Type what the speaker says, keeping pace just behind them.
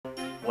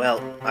Well,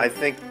 I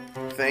think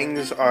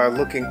things are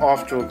looking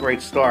off to a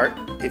great start,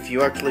 if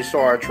you actually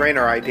saw our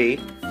trainer ID.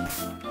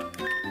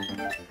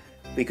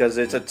 Because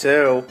it's a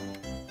 2.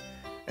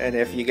 And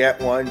if you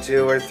get 1,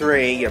 2, or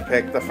 3, you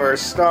pick the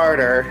first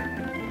starter.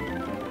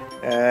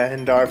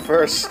 And our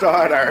first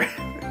starter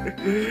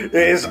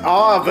is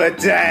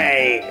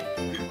Arbor-Day!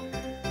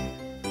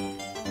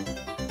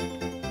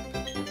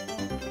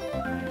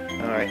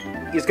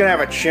 Alright, he's gonna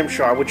have a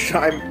Chimchar, which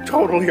I'm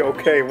totally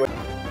okay with.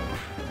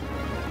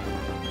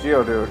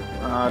 Geodude.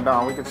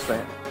 No, we can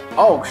stay.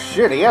 Oh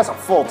shit, he has a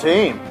full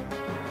team!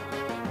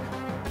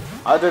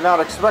 I did not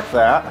expect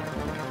that.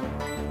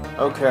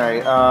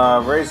 Okay,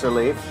 Razor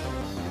Leaf.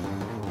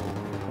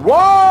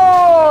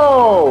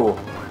 Whoa!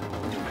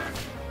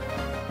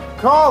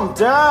 Calm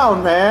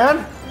down,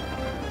 man!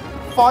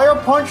 Fire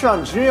Punch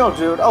on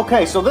Geodude.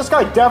 Okay, so this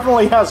guy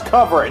definitely has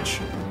coverage.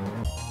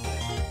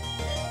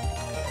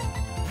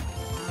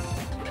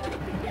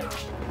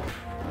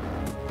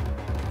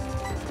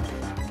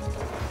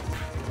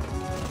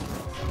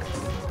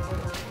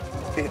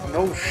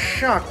 No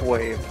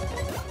shockwave.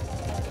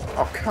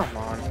 Oh, come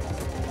on.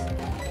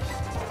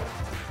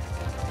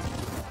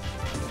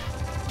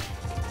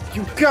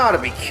 You gotta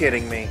be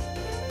kidding me.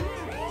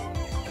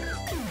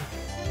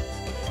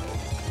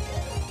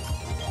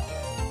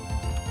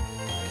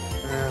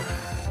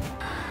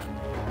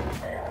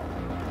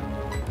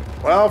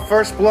 Well,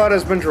 first blood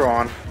has been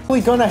drawn.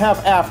 We're gonna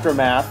have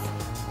Aftermath.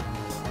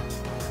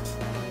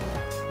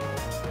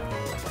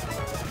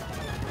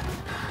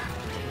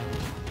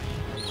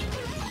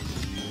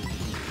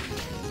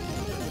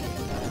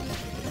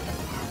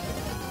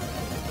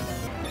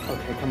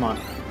 Okay, come on.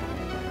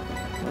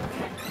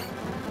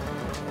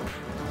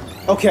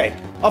 Okay,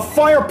 a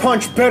Fire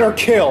Punch better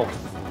kill.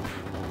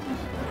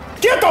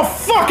 Get the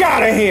fuck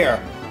out of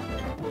here!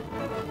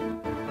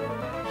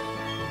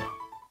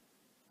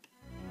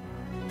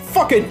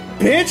 Fucking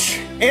bitch!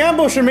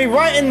 Ambushing me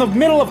right in the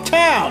middle of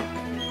town!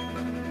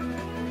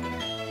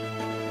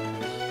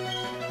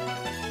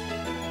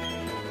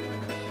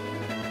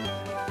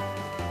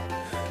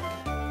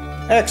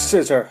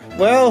 X-Scissor.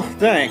 Well,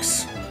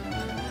 thanks.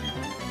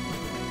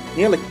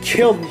 He would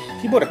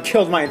have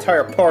killed my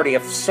entire party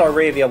if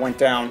Saravia went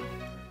down.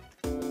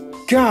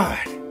 God!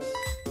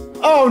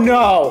 Oh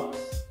no!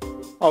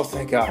 Oh,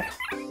 thank God.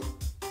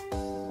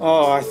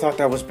 Oh, I thought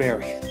that was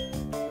Barry.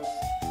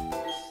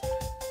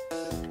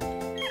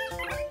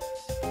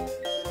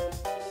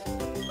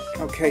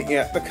 Okay,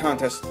 yeah, the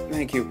contest.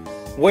 Thank you.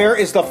 Where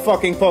is the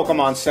fucking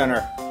Pokemon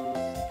Center?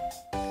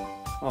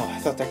 Oh, I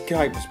thought that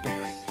guy was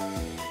Barry.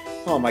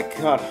 Oh my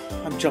God,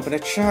 I'm jumping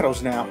at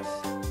shadows now.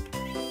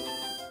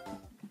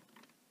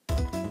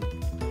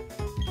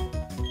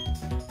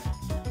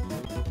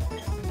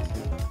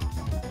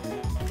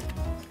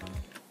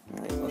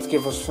 Alright, let's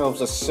give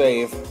ourselves a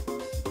save.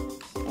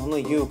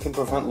 Only you can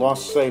prevent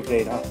lost save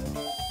data.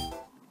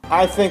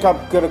 I think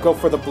I'm gonna go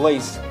for the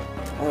Blaze.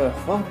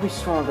 What would be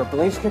stronger,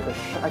 Blaze Kick or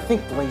I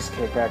think Blaze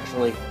Kick,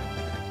 actually.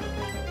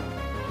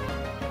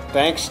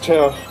 Thanks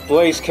to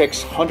Blaze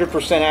Kick's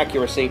 100%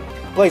 accuracy.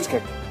 Blaze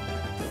Kick.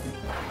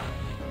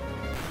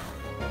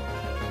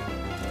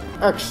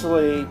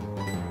 Actually...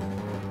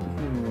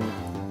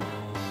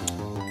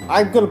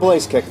 I'm gonna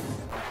Blaze Kick.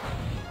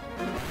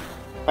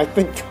 I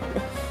think...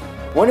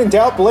 when in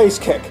doubt, Blaze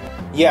Kick.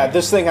 Yeah,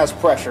 this thing has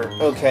pressure.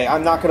 Okay,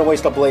 I'm not gonna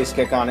waste a Blaze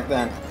Kick on it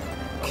then.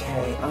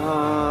 Okay,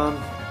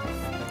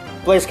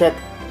 Blaze Kick.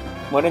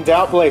 When in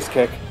doubt, Blaze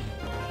Kick.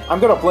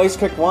 I'm gonna Blaze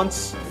Kick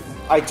once.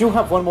 I do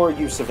have one more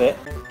use of it.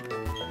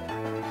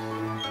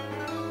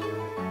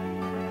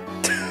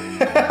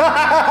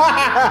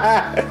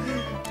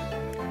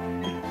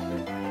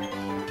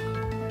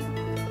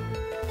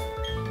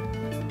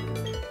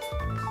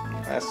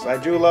 Yes, I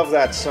do love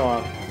that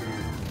song.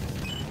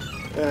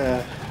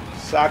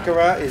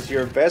 Sakura is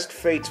your best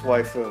Fates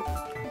waifu.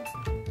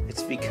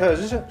 It's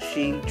because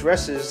she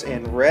dresses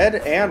in red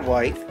and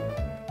white,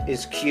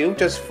 is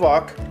cute as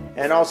fuck,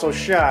 and also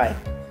shy.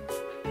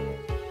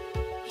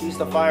 She's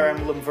the Fire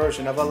Emblem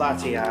version of a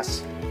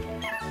Latias.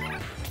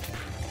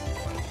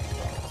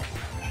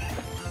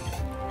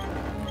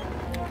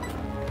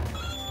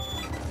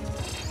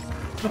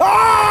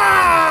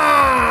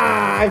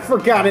 Ah! I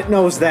forgot it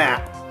knows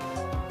that.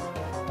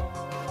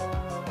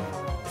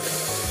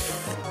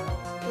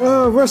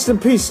 Rest in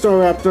peace,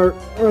 Staraptor.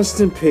 Rest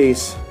in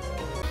peace.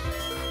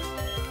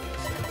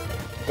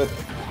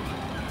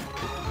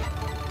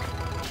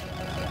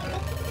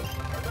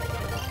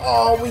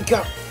 Oh, we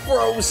got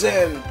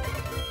frozen!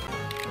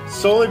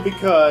 Solely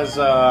because,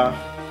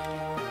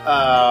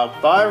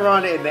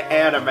 Byron in the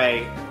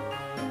anime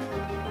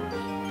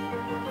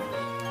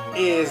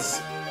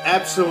is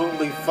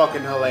absolutely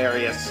fucking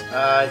hilarious.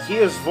 He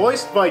is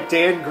voiced by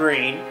Dan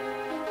Green,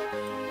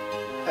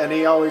 and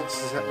he always,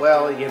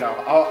 well, you know,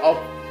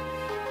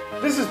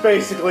 this is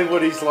basically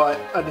what he's like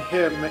on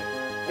him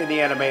in the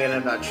anime in a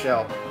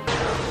nutshell.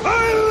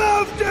 I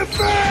love defense!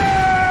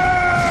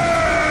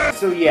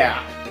 So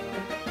yeah.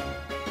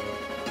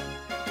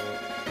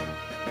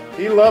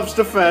 He loves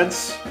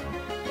defense.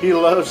 He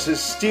loves his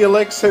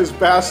Steelix, his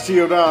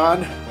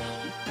Bastion.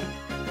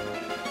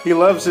 He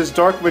loves his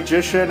Dark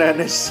Magician and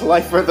his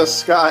Slifer the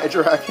Sky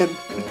Dragon.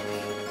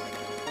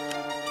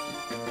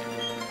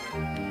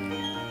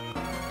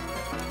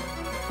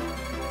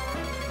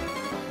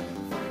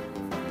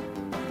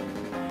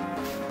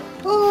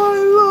 I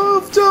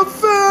love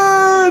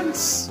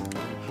defense!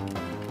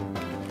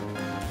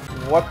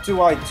 What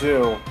do I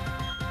do?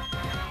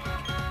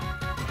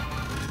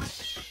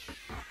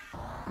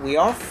 We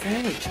are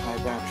Fairy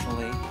type,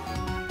 actually.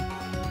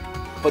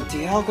 But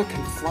Dialga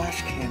can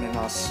Flash Cannon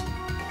us.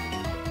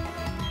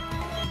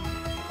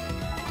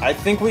 I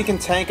think we can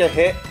tank a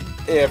hit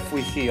if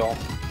we heal.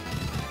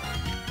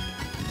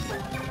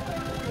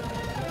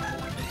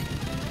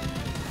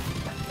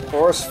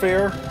 Aura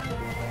Sphere.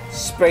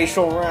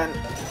 Spatial Rent.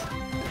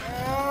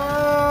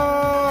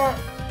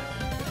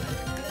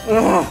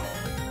 Ugh.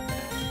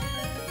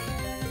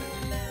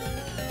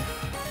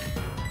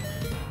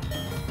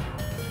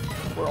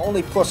 We're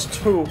only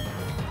 +2.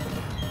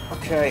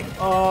 Okay,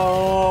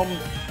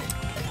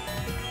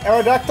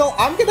 Aerodactyl,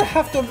 I'm gonna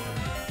have to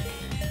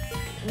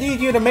need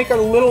you to make a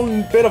little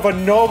bit of a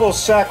noble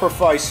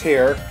sacrifice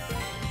here.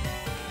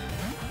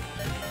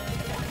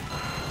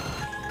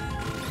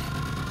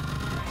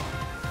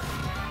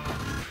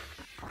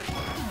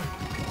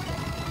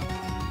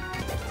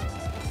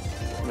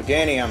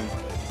 Meganium.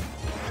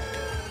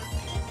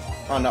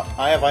 Oh no,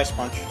 I have Ice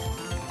Punch.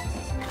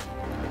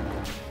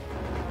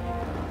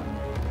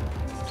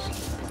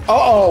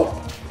 Uh-oh!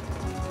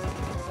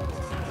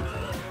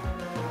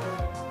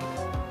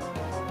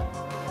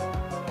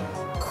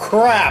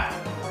 Crap!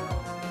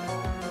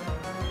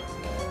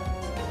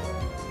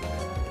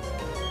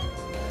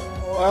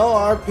 Well,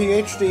 our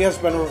PhD has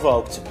been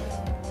revoked.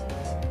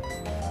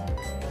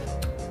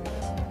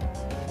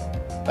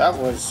 That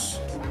was...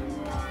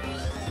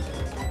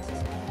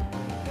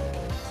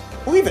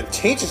 Who even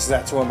teaches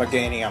that to a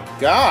Meganium?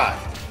 God!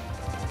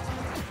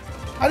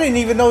 I didn't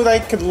even know they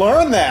could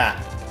learn that!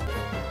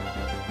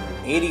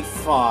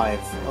 85.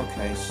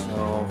 Okay,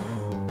 so...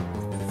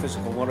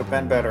 Physical would have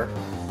been better.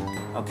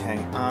 Okay,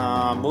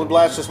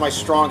 Moonblast is my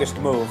strongest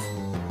move.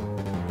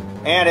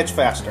 And it's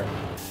faster.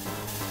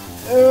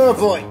 Oh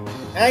boy!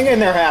 Hang in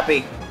there,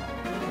 Happy!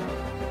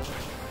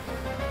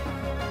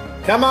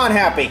 Come on,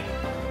 Happy!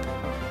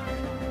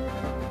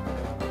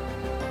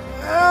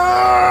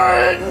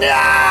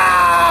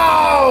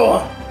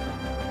 No!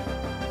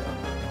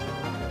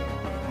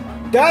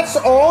 That's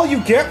all you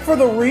get for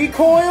the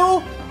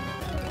recoil?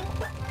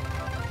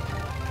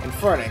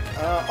 Infernic.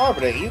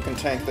 Arbiter, you can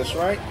tank this,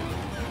 right?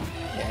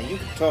 Yeah, you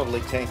can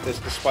totally tank this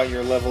despite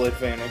your level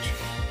advantage.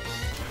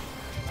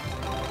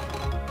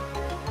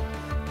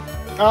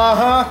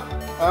 Uh-huh.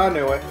 I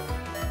knew it.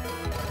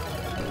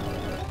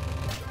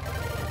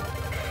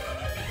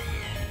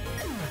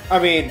 I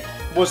mean,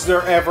 was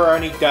there ever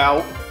any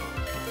doubt?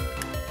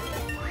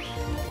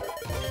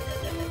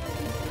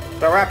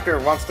 The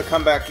Raptor wants to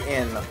come back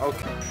in.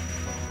 Okay.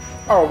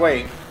 Oh,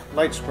 wait.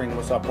 Light screen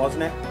was up,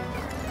 wasn't it?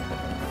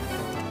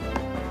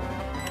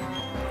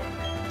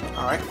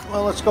 Alright,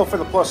 well, let's go for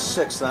the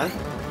 +6 then.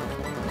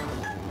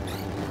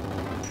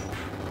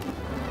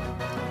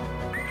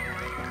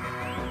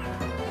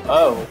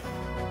 Oh.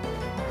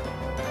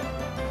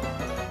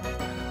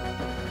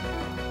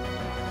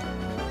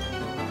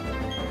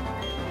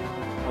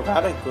 Well,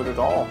 that ain't good at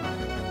all.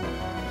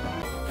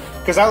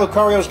 Because that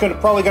Lucario's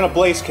probably gonna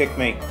Blaze Kick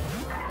me.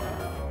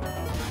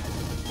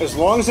 As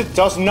long as it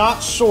does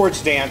not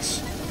Swords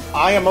Dance,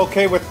 I am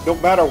okay with no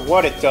matter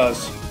what it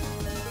does.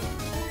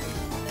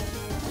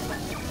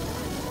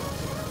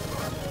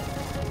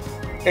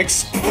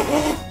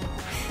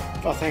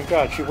 Oh, thank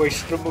God, she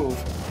wasted a move.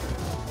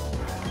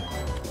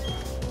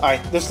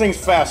 Alright, this thing's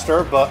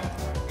faster, but...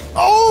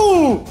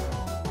 Oh!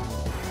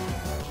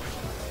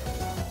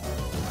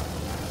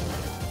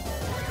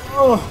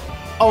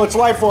 Oh, it's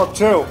Life Orb,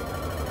 too.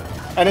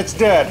 And it's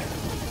dead.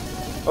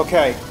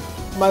 Okay,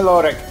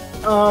 Milotic.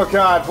 Oh,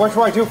 God, what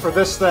do I do for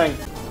this thing?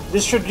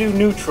 This should do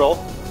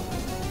neutral.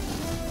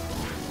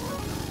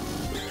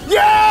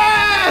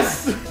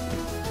 Yes!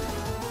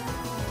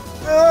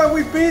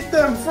 We beat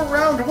them for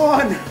round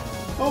 1.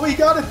 Well, we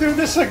gotta do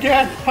this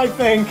again, I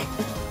think.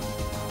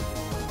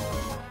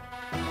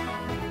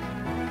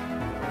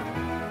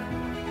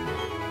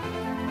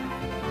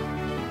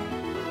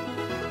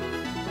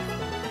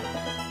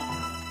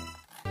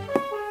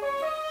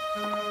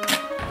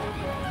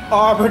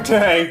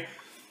 Arbiter,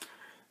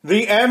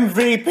 the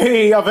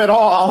MVP of it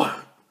all.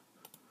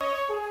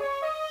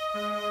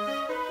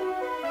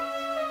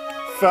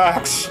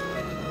 Facts.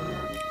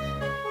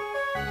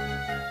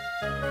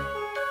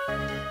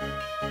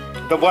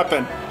 The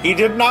weapon. He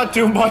did not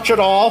do much at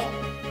all.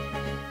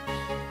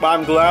 But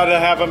I'm glad to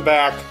have him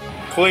back.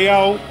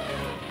 Cleo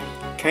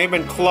came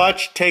in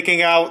clutch,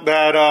 taking out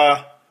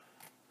that,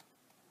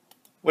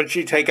 what did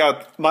she take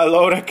out?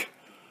 Milotic.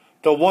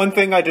 The one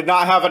thing I did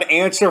not have an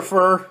answer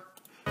for.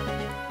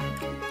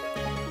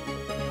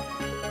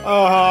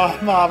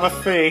 Mama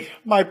Fee,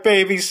 my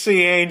baby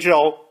sea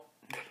angel.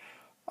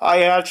 I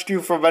hatched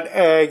you from an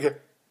egg.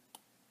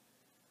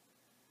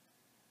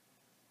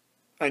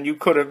 and you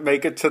couldn't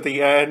make it to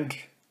the end.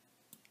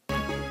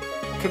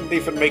 Couldn't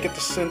even make it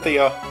to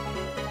Cynthia.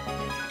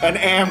 And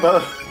Amber,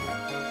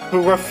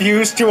 who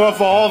refused to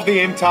evolve the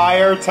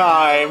entire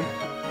time.